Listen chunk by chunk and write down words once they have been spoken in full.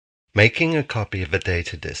Making a copy of a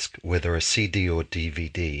data disk, whether a CD or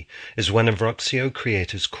DVD, is one of Roxio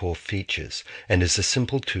Creator's core features and is a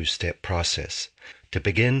simple two-step process. To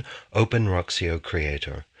begin, open Roxio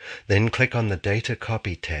Creator. Then click on the Data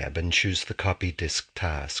Copy tab and choose the Copy Disk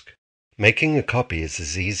task. Making a copy is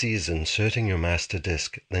as easy as inserting your master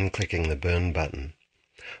disk, then clicking the Burn button.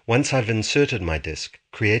 Once I've inserted my disk,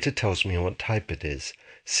 Creator tells me what type it is,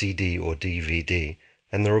 CD or DVD,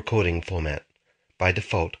 and the recording format. By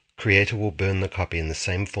default, Creator will burn the copy in the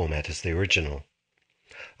same format as the original.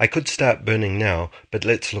 I could start burning now, but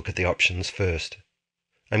let's look at the options first.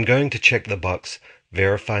 I'm going to check the box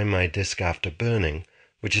Verify my disk after burning,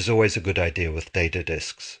 which is always a good idea with data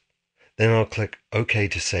disks. Then I'll click OK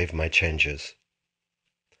to save my changes.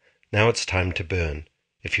 Now it's time to burn.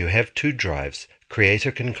 If you have two drives,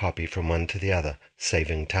 Creator can copy from one to the other,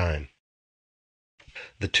 saving time.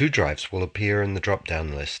 The two drives will appear in the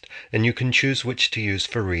drop-down list, and you can choose which to use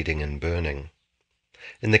for reading and burning.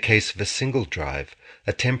 In the case of a single drive,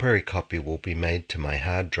 a temporary copy will be made to my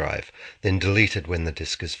hard drive, then deleted when the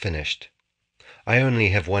disk is finished. I only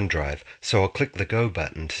have one drive, so I'll click the Go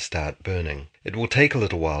button to start burning. It will take a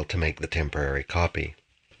little while to make the temporary copy.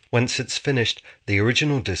 Once it's finished, the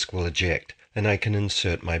original disk will eject, and I can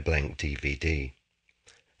insert my blank DVD.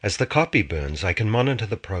 As the copy burns, I can monitor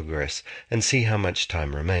the progress and see how much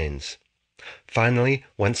time remains. Finally,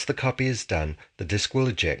 once the copy is done, the disk will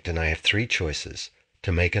eject and I have three choices: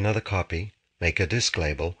 to make another copy, make a disk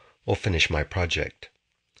label, or finish my project.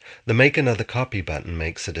 The Make Another Copy button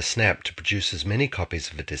makes it a snap to produce as many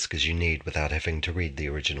copies of a disk as you need without having to read the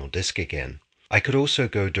original disk again. I could also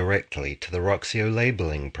go directly to the Roxio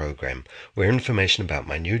labeling program, where information about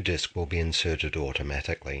my new disk will be inserted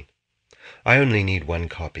automatically. I only need one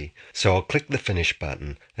copy, so I'll click the Finish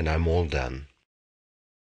button and I'm all done.